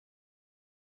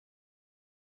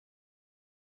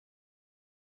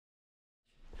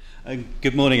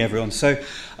Good morning, everyone. So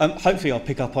hopefully I'll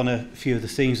pick up on a few of the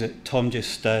themes that Tom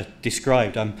just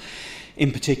described.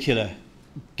 In particular,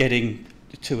 getting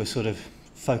to a sort of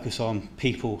focus on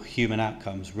people, human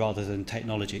outcomes, rather than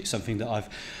technology. It's something that I've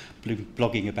been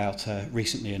blogging about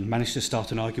recently and managed to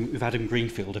start an argument with Adam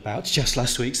Greenfield about just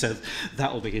last week, so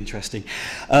that will be interesting.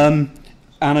 And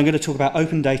I'm going to talk about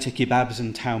open data, kebabs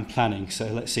and town planning, so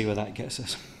let's see where that gets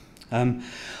us. I'm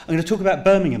going to talk about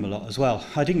Birmingham a lot as well.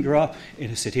 I didn't grow up in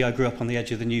a city, I grew up on the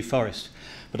edge of the New Forest.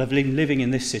 But I've been living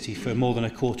in this city for more than a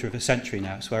quarter of a century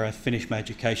now. It's where I finished my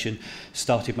education,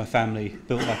 started my family,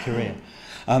 built my career.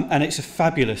 And it's a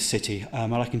fabulous city,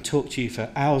 and I can talk to you for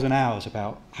hours and hours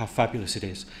about how fabulous it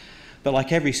is. But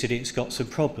like every city, it's got some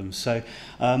problems. So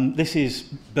this is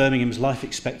Birmingham's life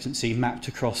expectancy mapped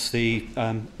across the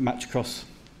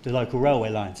local railway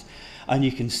lines. And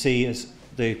you can see, as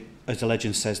the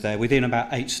legend says there, within about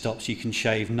 8 stops you can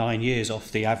shave 9 years off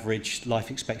the average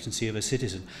life expectancy of a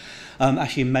citizen.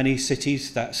 Actually, in many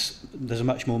cities, there's a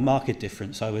much more marked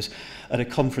difference. I was at a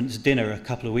conference dinner a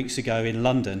couple of weeks ago in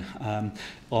London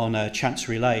on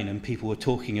Chancery Lane, and people were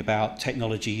talking about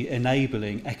technology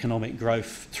enabling economic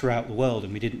growth throughout the world,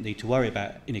 and we didn't need to worry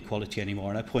about inequality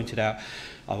anymore. And I pointed out,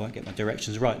 I won't get my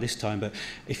directions right this time, but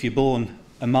if you're born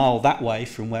a mile that way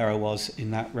from where I was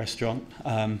in that restaurant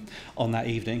on that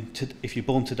evening, if you're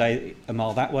born today a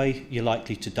mile that way, you're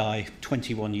likely to die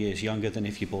 21 years younger than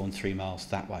if you're born 3 miles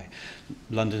that way.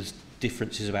 London's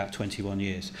difference is about 21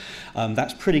 years.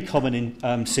 That's pretty common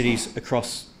in cities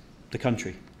across the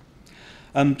country.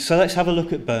 So let's have a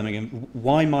look at Birmingham.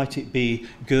 Why might it be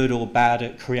good or bad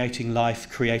at creating life,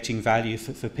 creating value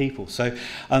for people? So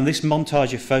this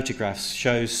montage of photographs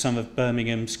shows some of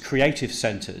Birmingham's creative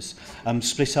centres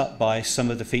split up by some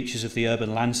of the features of the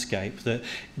urban landscape that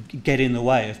get in the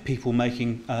way of people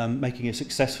making a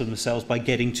success for themselves by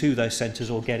getting to those centres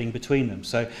or getting between them.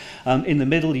 So in the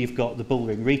middle you've got the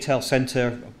Bullring Retail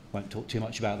Centre. Won't talk too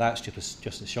much about that, it's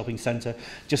just a shopping centre.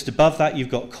 Just above that you've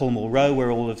got Colmore Row, where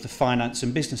all of the finance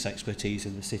and business expertise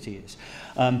in the city is.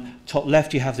 Top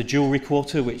left you have the Jewellery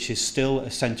Quarter, which is still a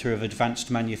centre of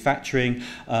advanced manufacturing,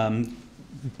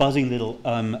 buzzing little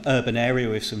urban area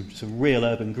with some real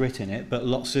urban grit in it, but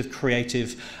lots of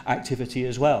creative activity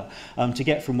as well. To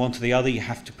get from one to the other you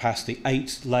have to pass the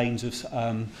 8 lanes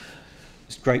of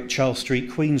this great Charles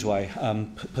Street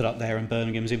Queensway put up there in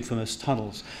Birmingham's infamous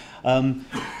tunnels.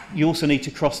 You also need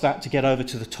to cross that to get over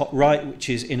to the top right, which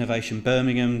is Innovation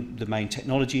Birmingham, the main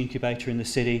technology incubator in the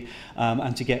city.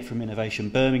 And to get from Innovation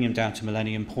Birmingham down to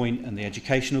Millennium Point and the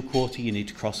Educational Quarter, you need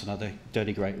to cross another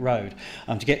Dirty Great Road.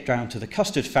 To get down to the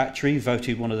Custard Factory,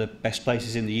 voted one of the best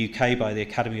places in the UK by the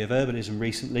Academy of Urbanism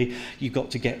recently, you've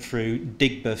got to get through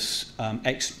Digbuth's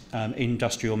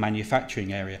industrial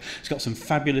manufacturing area. It's got some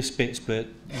fabulous bits, but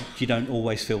you don't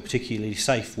always feel particularly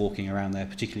safe walking around there,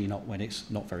 particularly not when it's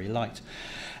not very light.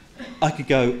 I could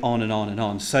go on and on and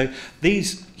on. So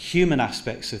these human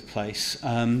aspects of place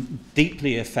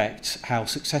deeply affect how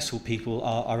successful people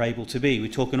are able to be. We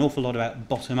talk an awful lot about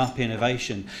bottom-up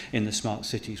innovation in the smart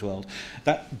cities world.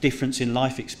 That difference in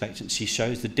life expectancy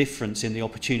shows the difference in the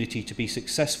opportunity to be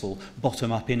successful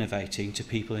bottom-up innovating to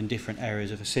people in different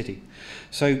areas of a city.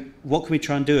 So what can we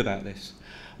try and do about this?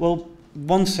 Well,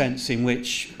 one sense in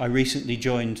which I recently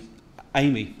joined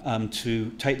Amey to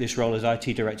take this role as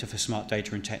IT Director for Smart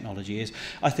Data and Technology is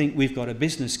I think we've got a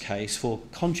business case for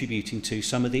contributing to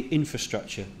some of the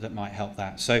infrastructure that might help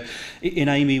that. So in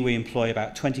Amey we employ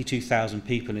about 22,000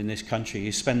 people in this country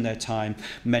who spend their time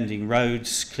mending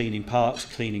roads, cleaning parks,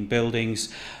 cleaning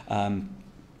buildings,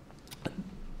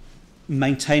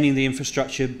 maintaining the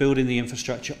infrastructure, building the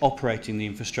infrastructure, operating the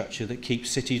infrastructure that keeps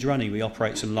cities running. We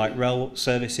operate some light rail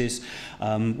services.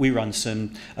 We run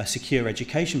some secure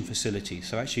education facilities.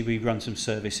 So actually we run some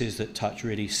services that touch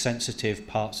really sensitive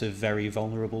parts of very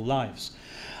vulnerable lives.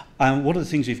 One of the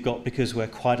things we've got, because we're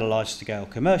quite a large-scale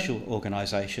commercial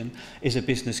organisation, is a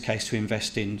business case to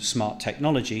invest in smart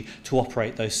technology to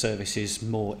operate those services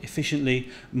more efficiently,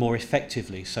 more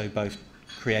effectively. So both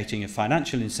creating a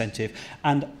financial incentive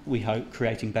and, we hope,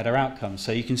 creating better outcomes.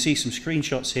 So you can see some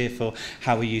screenshots here for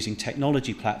how we're using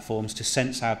technology platforms to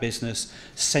sense our business,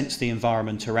 sense the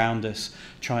environment around us,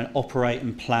 try and operate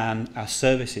and plan our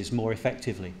services more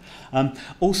effectively.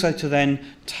 Also to then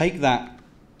take that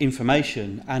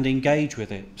information and engage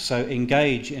with it. So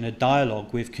engage in a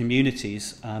dialogue with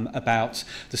communities about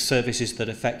the services that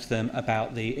affect them,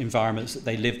 about the environments that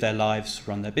they live their lives,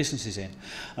 run their businesses in.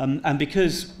 And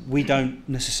because we don't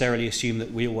necessarily assume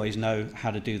that we always know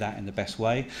how to do that in the best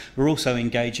way, we're also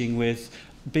engaging with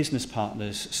business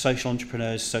partners, social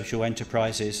entrepreneurs, social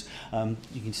enterprises.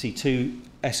 You can see 2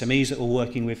 SMEs that we're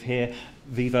working with here,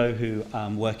 Vivo, who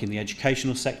work in the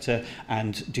educational sector,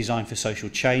 and Design for Social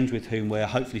Change, with whom we're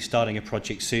hopefully starting a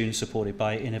project soon, supported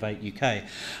by Innovate UK.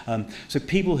 So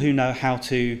people who know how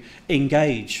to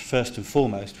engage, first and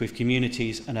foremost, with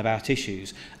communities and about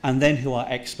issues, and then who are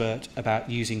expert about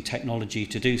using technology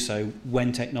to do so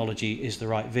when technology is the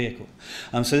right vehicle.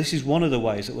 So this is one of the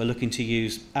ways that we're looking to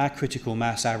use our critical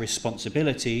mass, our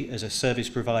responsibility as a service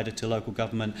provider to local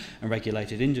government and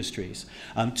regulated industries,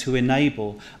 to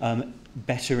enable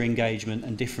better engagement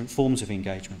and different forms of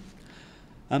engagement.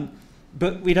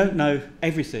 But we don't know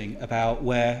everything about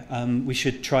where we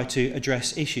should try to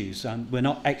address issues. We're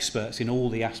not experts in all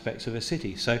the aspects of a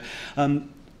city. So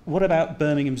what about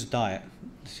Birmingham's diet?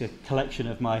 It's a collection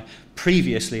of my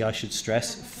previously, I should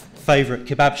stress, favourite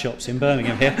kebab shops in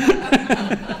Birmingham here.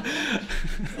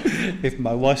 If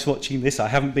my wife's watching this, I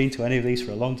haven't been to any of these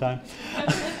for a long time.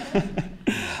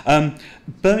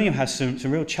 Birmingham has some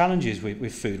real challenges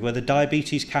with food. We're the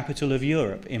diabetes capital of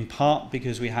Europe, in part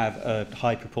because we have a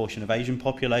high proportion of Asian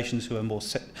populations who are more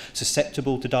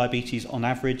susceptible to diabetes on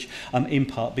average, in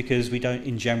part because we don't,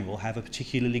 in general, have a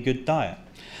particularly good diet.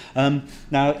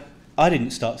 Now, I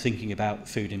didn't start thinking about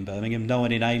food in Birmingham. No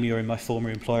one in Amey or in my former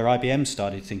employer IBM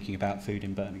started thinking about food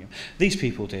in Birmingham. These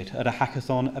people did at a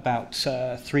hackathon about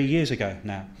 3 years ago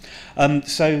now.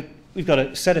 So we've got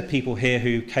a set of people here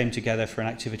who came together for an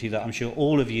activity that I'm sure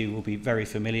all of you will be very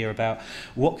familiar about.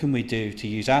 What can we do to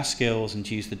use our skills and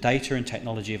to use the data and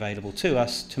technology available to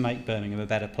us to make Birmingham a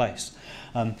better place?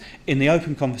 In the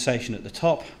open conversation at the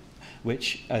top,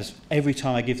 which, as every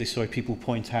time I give this story, people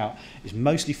point out, is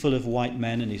mostly full of white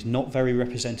men and is not very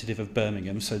representative of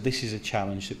Birmingham, so this is a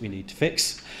challenge that we need to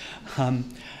fix.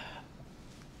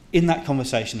 In that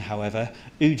conversation, however,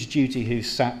 Uj Duty, who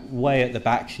sat way at the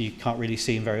back, you can't really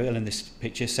see him very well in this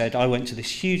picture, said, I went to this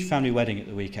huge family wedding at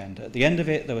the weekend. At the end of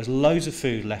it, there was loads of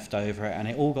food left over and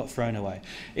it all got thrown away.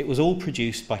 It was all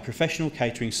produced by professional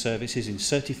catering services in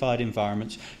certified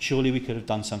environments. Surely we could have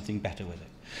done something better with it.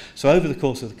 So over the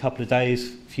course of a couple of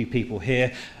days, a few people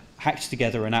here hacked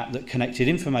together an app that connected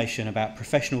information about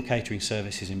professional catering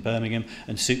services in Birmingham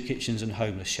and soup kitchens and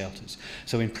homeless shelters.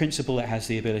 So in principle, it has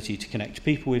the ability to connect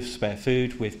people with spare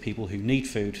food with people who need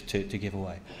food to give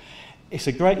away. It's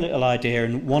a great little idea,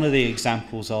 and one of the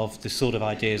examples of the sort of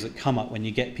ideas that come up when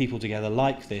you get people together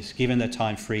like this, giving their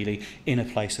time freely in a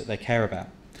place that they care about.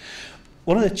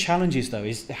 One of the challenges, though,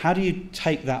 is how do you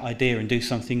take that idea and do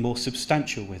something more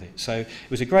substantial with it? So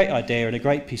it was a great idea and a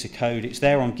great piece of code. It's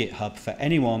there on GitHub for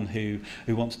anyone who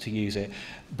wants to use it.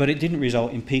 But it didn't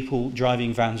result in people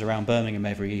driving vans around Birmingham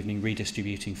every evening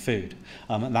redistributing food.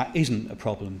 And that isn't a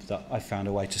problem that I've found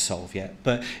a way to solve yet.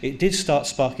 But it did start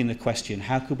sparking the question,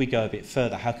 how could we go a bit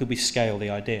further? How could we scale the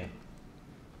idea?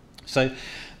 So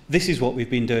this is what we've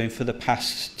been doing for the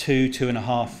past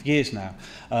 2.5 years now.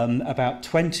 About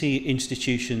 20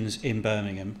 institutions in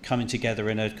Birmingham coming together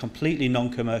in a completely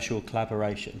non-commercial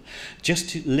collaboration just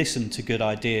to listen to good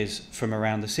ideas from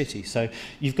around the city. So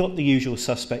you've got the usual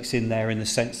suspects in there in the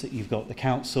sense that you've got the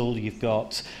council, you've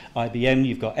got IBM,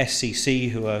 you've got SCC,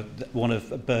 who are one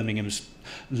of Birmingham's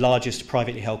largest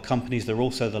privately held companies. They're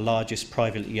also the largest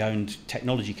privately owned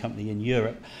technology company in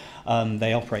Europe.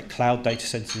 They operate cloud data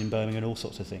centres in Birmingham and all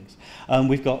sorts of things.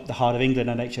 We've got the Heart of England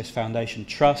NHS Foundation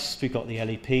Trust, we've got the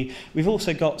LEP. We've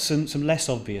also got some less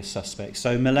obvious suspects.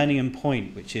 So Millennium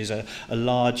Point, which is a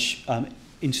large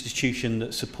institution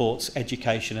that supports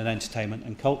education and entertainment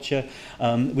and culture.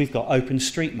 We've got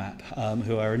OpenStreetMap,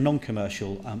 who are a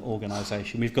non-commercial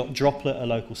organisation. We've got Droplet, a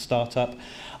local startup,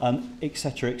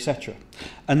 etc., etc.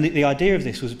 And the idea of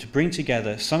this was to bring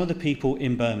together some of the people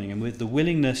in Birmingham with the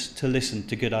willingness to listen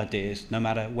to good ideas, no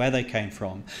matter where they came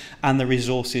from, and the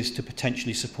resources to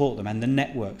potentially support them, and the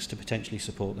networks to potentially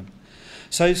support them.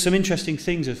 So some interesting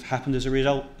things have happened as a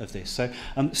result of this. So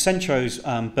Centro's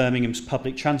Birmingham's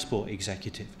public transport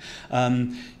executive.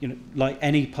 Like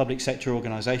any public sector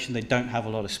organisation, they don't have a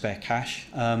lot of spare cash.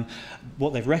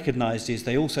 What they've recognised is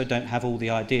they also don't have all the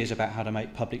ideas about how to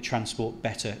make public transport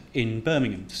better in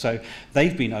Birmingham. So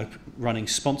they've been running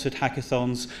sponsored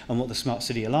hackathons, and what the Smart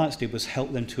City Alliance did was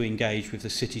help them to engage with the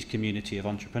city's community of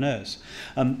entrepreneurs.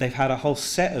 They've had a whole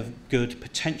set of good,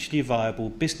 potentially viable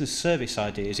business service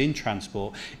ideas in transport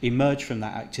emerge from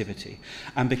that activity.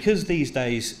 And because these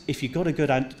days, if you've got a good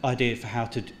idea for how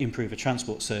to improve a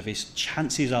transport service,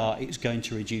 chances are it's going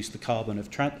to reduce the carbon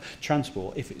of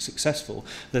transport if it's successful.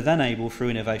 They're then able, through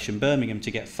Innovation Birmingham,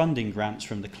 to get funding grants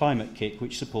from the Climate Kick,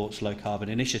 which supports low carbon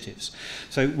initiatives.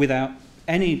 So without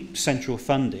any central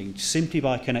funding, simply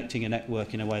by connecting a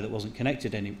network in a way that wasn't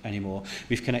connected anymore,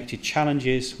 we've connected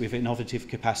challenges with innovative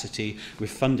capacity, with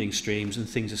funding streams, and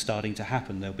things are starting to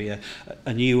happen. There'll be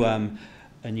a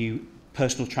new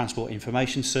personal transport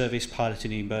information service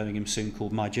piloted in Birmingham soon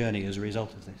called My Journey as a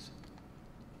result of this.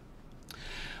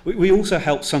 We also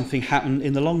helped something happen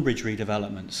in the Longbridge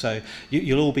redevelopment. So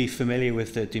you'll all be familiar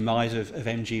with the demise of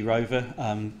MG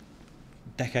Rover.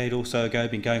 Decade or so ago,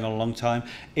 been going on a long time.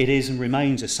 It is and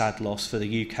remains a sad loss for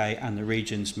the UK and the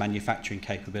region's manufacturing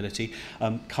capability.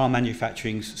 Car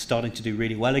manufacturing's starting to do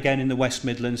really well again in the West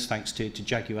Midlands thanks to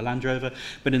Jaguar Land Rover,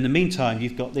 but in the meantime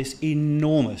you've got this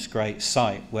enormous great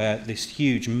site where this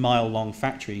huge mile-long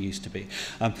factory used to be.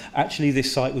 Actually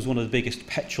this site was one of the biggest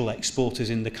petrol exporters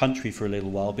in the country for a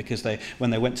little while, because when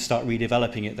they went to start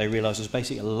redeveloping it, they realised it was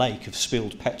basically a lake of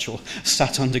spilled petrol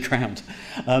sat underground.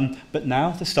 But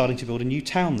now they're starting to build a new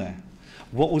town there.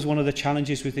 What was one of the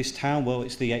challenges with this town? Well,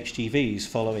 it's the HGVs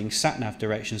following sat-nav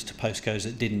directions to postcodes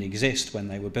that didn't exist when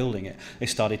they were building it. They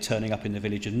started turning up in the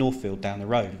village of Northfield down the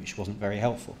road, which wasn't very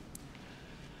helpful.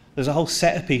 There's a whole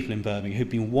set of people in Birmingham who've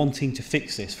been wanting to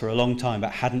fix this for a long time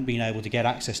but hadn't been able to get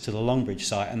access to the Longbridge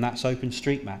site, and that's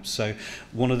OpenStreetMaps. So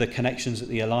one of the connections that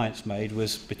the Alliance made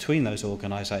was between those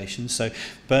organisations. So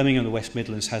Birmingham and the West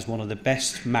Midlands has one of the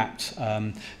best mapped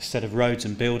set of roads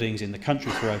and buildings in the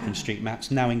country for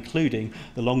OpenStreetMaps, now including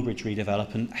the Longbridge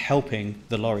redevelopment, helping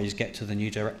the lorries get to the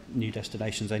new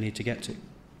destinations they need to get to.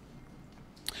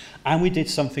 And we did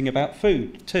something about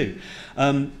food too.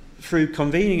 Through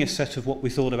convening a set of what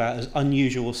we thought about as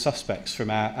unusual suspects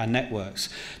from our networks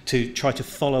to try to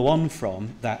follow on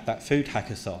from that food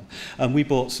hackathon. We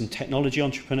brought some technology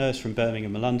entrepreneurs from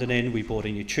Birmingham and London in, we brought a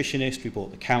nutritionist, we brought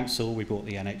the council, we brought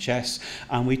the NHS,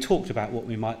 and we talked about what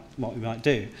we might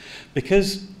do.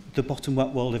 Because the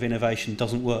bottom-up world of innovation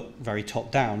doesn't work very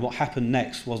top-down, what happened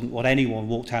next wasn't what anyone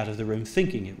walked out of the room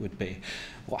thinking it would be.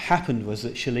 What happened was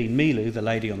that Shalene Milu, the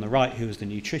lady on the right who was the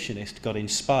nutritionist, got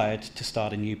inspired to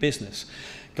start a new business,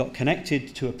 got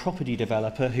connected to a property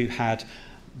developer who had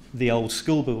the old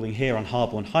school building here on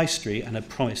Harborne High Street and had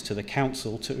promised to the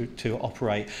council to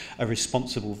operate a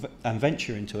responsible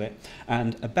venture into it.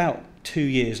 And about 2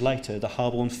 years later, the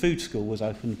Harborne Food School was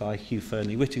opened by Hugh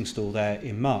Fernley-Whittingstall there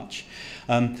in March.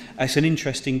 It's an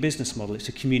interesting business model. It's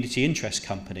a community interest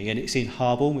company, and it's in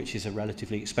Harborne, which is a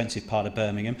relatively expensive part of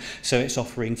Birmingham. So it's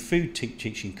offering food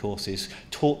teaching courses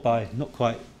taught by not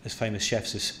quite as famous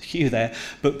chefs as Hugh there,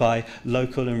 but by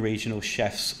local and regional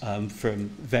chefs from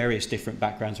various different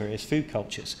backgrounds, various food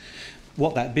cultures.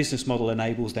 What that business model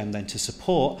enables them then to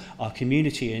support are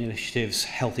community initiatives,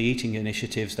 healthy eating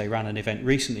initiatives. They ran an event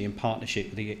recently in partnership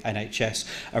with the NHS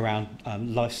around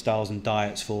lifestyles and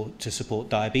diets to support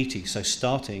diabetes. So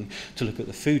starting to look at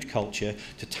the food culture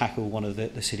to tackle one of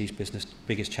the city's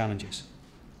biggest challenges.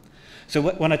 So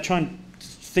when I try and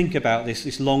think about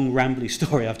this long rambly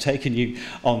story I've taken you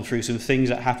on through some things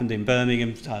that happened in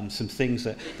Birmingham, some things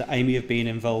that Amey have been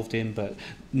involved in, but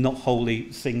not wholly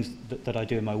things that I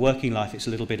do in my working life. It's a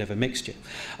little bit of a mixture.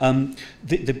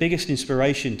 The biggest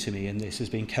inspiration to me in this has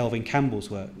been Kelvin Campbell's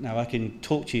work. Now I can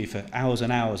talk to you for hours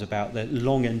and hours about the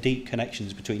long and deep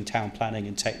connections between town planning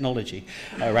and technology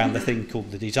around the thing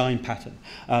called the design pattern,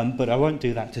 but I won't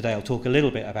do that today. I'll talk a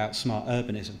little bit about smart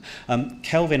urbanism.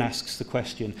 Kelvin asks the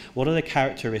question, what are the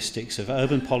characteristics of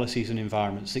urban policies and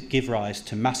environments that give rise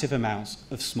to massive amounts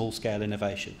of small-scale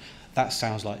innovation? That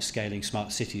sounds like scaling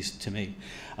smart cities to me.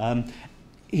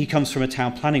 He comes from a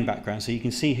town planning background, so you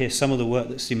can see here some of the work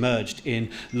that's emerged in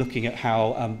looking at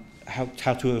how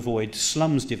to avoid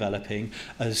slums developing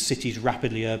as cities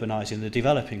rapidly urbanise in the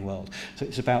developing world. So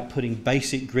it's about putting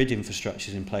basic grid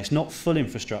infrastructures in place, not full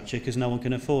infrastructure because no one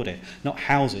can afford it, not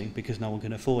housing because no one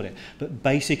can afford it, but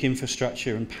basic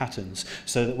infrastructure and patterns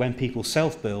so that when people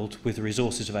self-build with the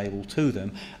resources available to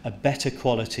them, a better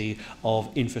quality of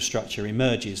infrastructure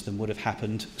emerges than would have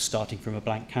happened starting from a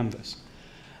blank canvas.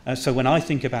 So when I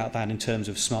think about that in terms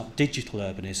of smart digital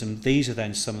urbanism, these are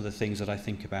then some of the things that I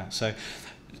think about. So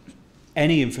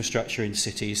any infrastructure in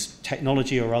cities,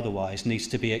 technology or otherwise, needs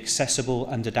to be accessible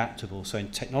and adaptable. So in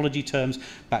technology terms,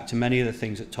 back to many of the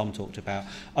things that Tom talked about,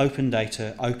 open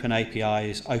data, open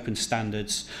APIs, open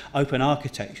standards, open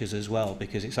architectures as well,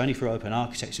 because it's only through open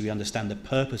architecture we understand the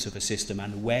purpose of a system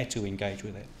and where to engage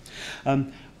with it.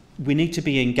 We need to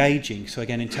be engaging. So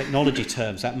again, in technology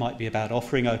terms, that might be about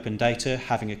offering open data,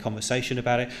 having a conversation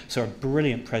about it. So a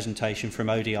brilliant presentation from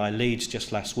ODI Leeds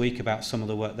just last week about some of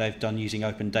the work they've done using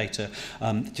open data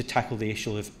to tackle the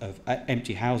issue of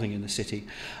empty housing in the city.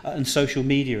 And social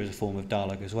media is a form of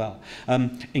dialogue as well.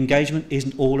 Engagement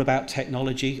isn't all about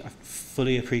technology. I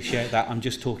fully appreciate that. I'm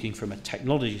just talking from a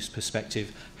technologist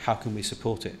perspective. How can we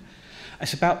support it?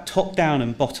 It's about top-down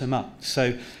and bottom-up.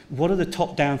 So what are the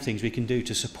top-down things we can do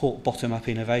to support bottom-up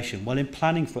innovation? Well, in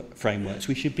planning frameworks,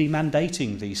 we should be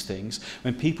mandating these things.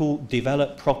 When people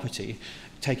develop property,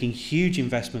 taking huge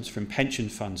investments from pension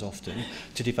funds often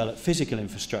to develop physical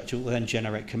infrastructure that will then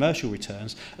generate commercial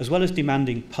returns, as well as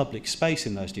demanding public space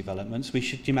in those developments, we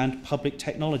should demand public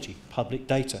technology, public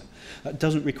data. That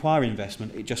doesn't require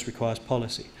investment, it just requires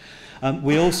policy.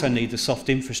 We also need the soft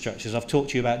infrastructures. I've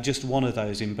talked to you about just one of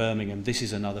those in Birmingham. This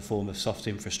is another form of soft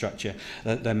infrastructure.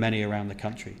 There are many around the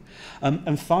country.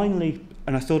 And finally,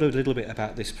 and I thought a little bit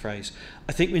about this phrase,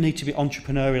 I think we need to be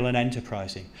entrepreneurial and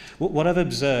enterprising. What I've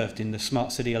observed in the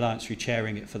Smart City Alliance through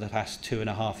chairing it for the past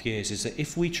 2.5 years is that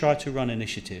if we try to run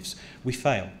initiatives, we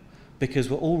fail.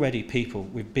 Because we're already people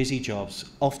with busy jobs,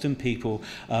 often people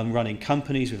running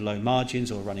companies with low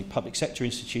margins or running public sector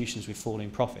institutions with falling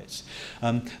profits.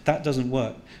 That doesn't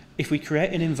work. If we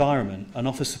create an environment and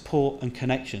offer support and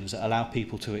connections that allow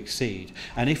people to exceed,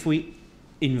 and if we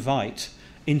invite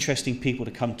interesting people to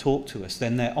come talk to us,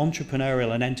 then their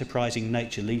entrepreneurial and enterprising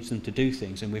nature leads them to do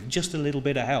things, and with just a little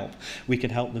bit of help, we can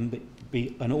help them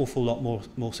be an awful lot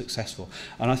more successful.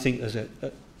 And I think there's a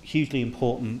hugely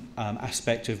important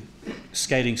aspect of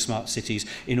scaling smart cities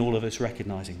in all of us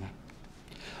recognising that.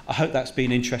 I hope that's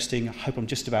been interesting. I hope I'm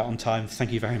just about on time.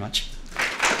 Thank you very much.